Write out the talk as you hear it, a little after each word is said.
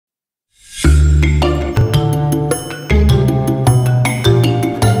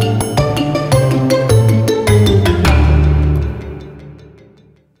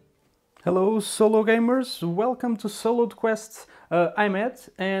Hello solo gamers, welcome to Soloed Quests. I'm Ed,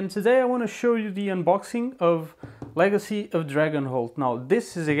 and today I want to show you the unboxing of Legacy of Dragonholt. Now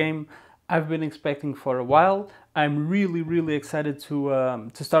this is a game I've been expecting for a while. I'm really excited to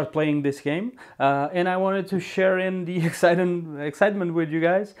start playing this game, and I wanted to share in the excitement with you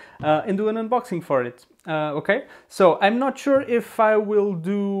guys and do an unboxing for it. Okay, so I'm not sure if I will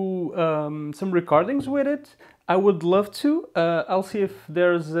do some recordings with it. I would love to. I'll see if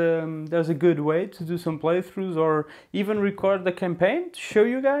there's a good way to do some playthroughs or even record the campaign to show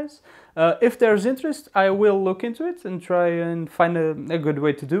you guys. If there's interest, I will look into it and try and find a good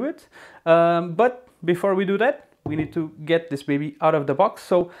way to do it. But before we do that, we need to get this baby out of the box.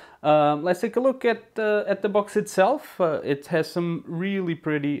 So let's take a look at the box itself. It has some really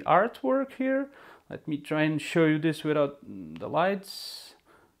pretty artwork here. Let me try and show you this without the lights.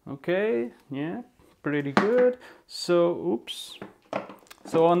 Okay, yeah. Pretty good. So, oops.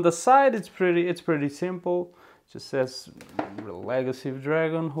 So on the side, it's pretty simple. It just says Legacy of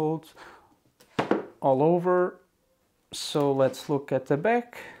Dragonholt all over. So let's look at the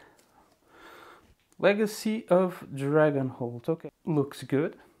back. Legacy of Dragonholt. Okay, looks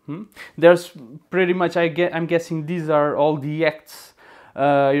good. There's pretty much, I'm guessing these are all the acts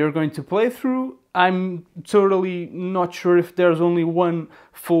you're going to play through. I'm totally not sure if there's only one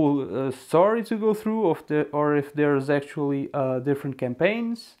full story to go through, or if there's actually different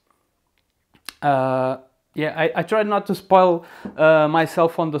campaigns. Yeah, I tried not to spoil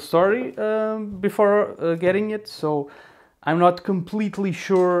myself on the story before getting it, so I'm not completely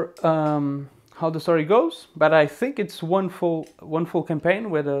sure how the story goes, but I think it's one full campaign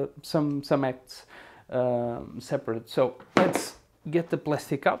with some acts separate. So let's get the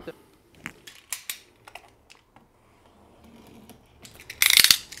plastic out.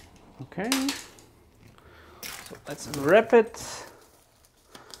 Okay, so let's unwrap it.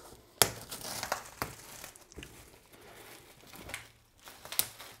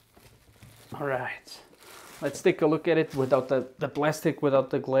 All right, let's take a look at it without the plastic,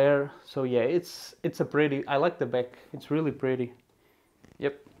 without the glare. So yeah, it's a pretty, I like the back, it's really pretty.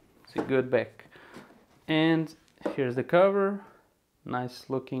 Yep, it's a good back. And here's the cover. Nice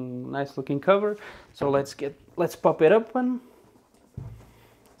looking cover. So let's pop it open.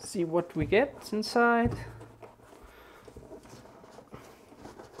 See what we get inside.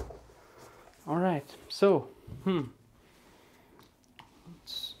 All right, so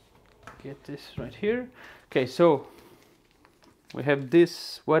let's get this right here. Okay, so we have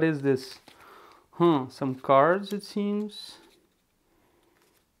this. What is this? Some cards, it seems.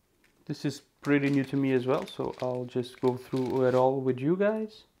 This is pretty new to me as well, so I'll just go through it all with you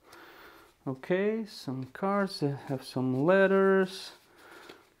guys. Okay, some cards that have some letters.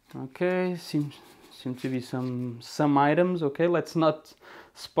 Okay, seem to be some items. Okay, let's not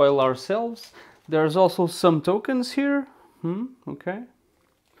spoil ourselves. There's also some tokens here. Okay,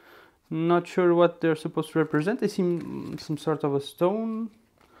 not sure what they're supposed to represent. They seem some sort of a stone.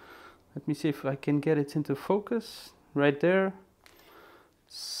 Let me see if I can get it into focus. Right there,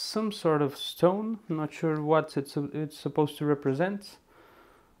 some sort of stone. Not sure what it's supposed to represent.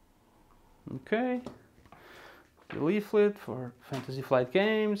 Okay. The leaflet for Fantasy Flight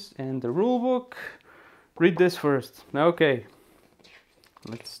Games and the rulebook. Read this first. Okay,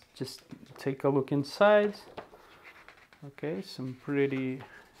 let's just take a look inside. Okay, some pretty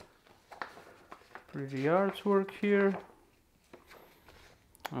artwork here.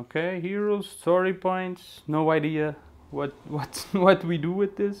 Okay, heroes, story points. No idea what we do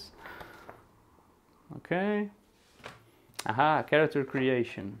with this. Okay. Aha, character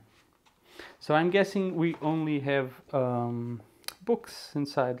creation. So I'm guessing we only have books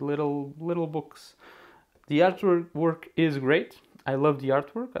inside, little books. The artwork is great. I love the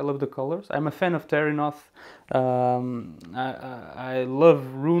artwork. I love the colors. I'm a fan of Terrynoth. I love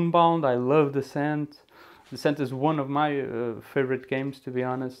Runebound. I love Descent. Descent is one of my favorite games, to be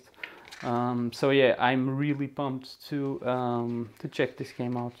honest. So yeah, I'm really pumped to check this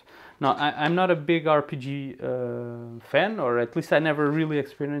game out. Now, I'm not a big RPG fan, or at least I never really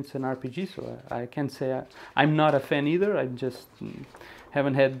experienced an RPG, so I can't say I'm not a fan either. I just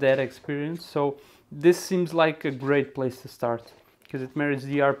haven't had that experience. So this seems like a great place to start, because it marries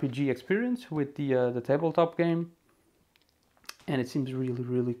the RPG experience with the tabletop game, and it seems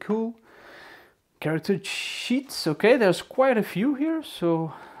really cool. Character sheets. Okay, there's quite a few here.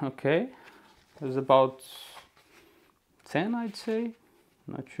 So okay, there's about 10, I'd say.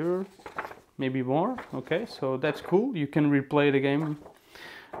 Not sure, maybe more. Okay, so that's cool. You can replay the game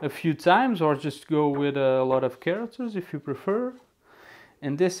a few times, or just go with a lot of characters if you prefer.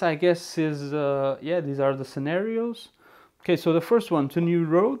 And this, I guess, is yeah, these are the scenarios. Okay, so the first one, to new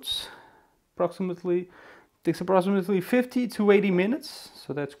roads. takes approximately 50 to 80 minutes,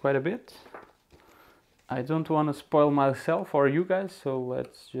 so that's quite a bit. I don't want to spoil myself or you guys, so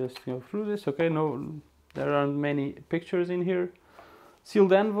let's just go through this. Okay, no, there aren't many pictures in here.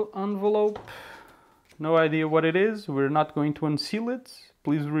 Sealed envelope, no idea what it is. We're not going to unseal it.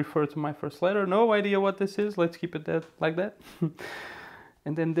 Please refer to my first letter. No idea what this is. Let's keep it like that.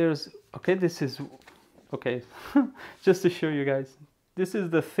 And then there's, okay, this is, okay, just to show you guys. This is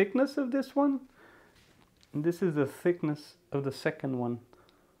the thickness of this one. And this is the thickness of the second one.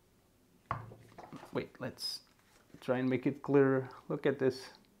 Wait, let's try and make it clearer. Look at this.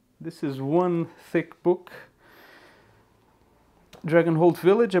 This is one thick book. Dragonholt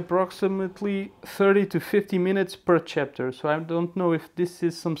Village, approximately 30 to 50 minutes per chapter. So I don't know if this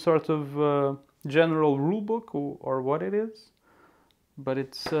is some sort of general rule book or what it is, but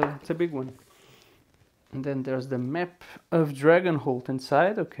it's a big one. And then there's the map of Dragonholt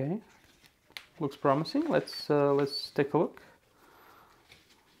inside. Okay, looks promising. Let's take a look.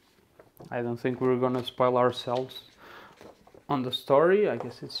 I don't think we're gonna spoil ourselves on the story. I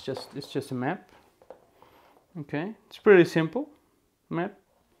guess it's just a map. Okay, it's pretty simple map.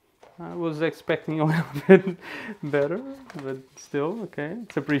 I was expecting a little bit better, but still, okay,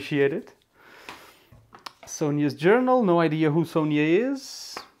 it's appreciated. Sonia's journal. No idea who Sonia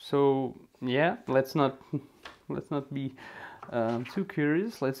is. So yeah, let's not be too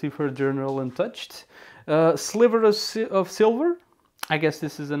curious. Let's leave her journal untouched. Sliver of silver. I guess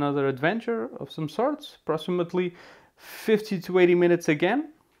this is another adventure of some sorts. Approximately 50 to 80 minutes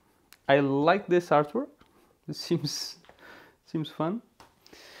again. I like this artwork. It seems fun.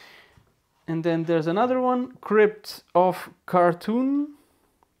 And then there's another one, Crypt of Cartoon.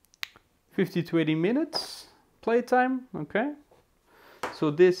 50 to 80 minutes playtime. Okay.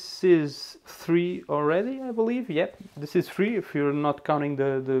 So this is 3 already, I believe. Yep, this is 3 if you're not counting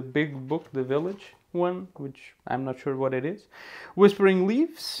the big book, the Village one, which I'm not sure what it is. Whispering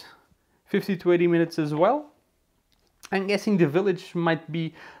Leaves, 50 to 80 minutes as well. I'm guessing the Village might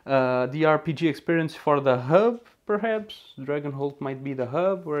be the RPG experience for the hub, perhaps. Dragonholt might be the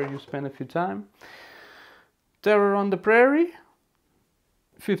hub where you spend a few time. Terror on the Prairie,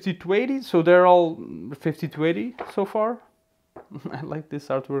 50 to 80, so they're all 50 to 80 so far. I like this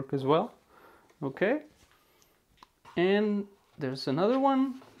artwork as well. Okay. And there's another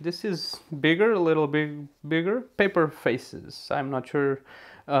one. This is bigger, a little bit bigger. Paper Faces. I'm not sure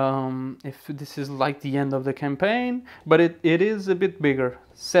if this is like the end of the campaign, but it is a bit bigger.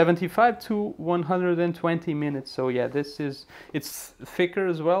 75 to 120 minutes. So yeah, it's thicker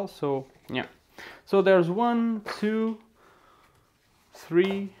as well. So yeah. So there's 1, 2,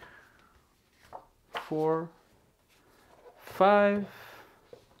 3, 4, 5,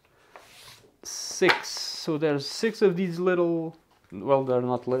 6. So there's 6 of these little, well, they're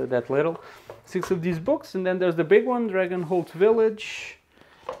not that little, 6 of these books, and then there's the big one, Dragonholt Village.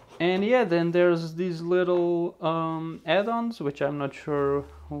 And yeah, then there's these little add-ons, which I'm not sure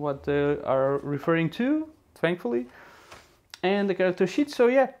what they are referring to, thankfully. And the character sheet. So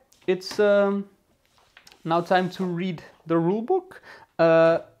yeah, it's now time to read the rulebook.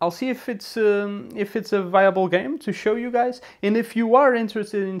 I'll see if it's a viable game to show you guys, and if you are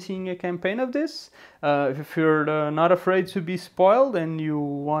interested in seeing a campaign of this, if you're not afraid to be spoiled and you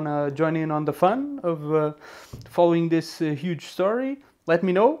wanna join in on the fun of following this huge story, let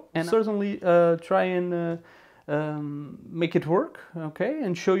me know, and certainly try and make it work, okay,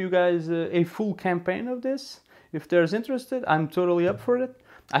 and show you guys a full campaign of this. If there's interested, I'm totally up for it.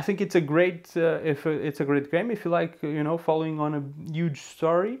 I think it's a great it's a great game if you like, you know, following on a huge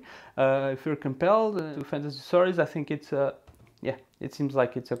story. If you're compelled to fantasy stories, I think it's yeah, it seems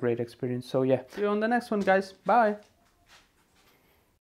like it's a great experience. So yeah, see you on the next one, guys. Bye.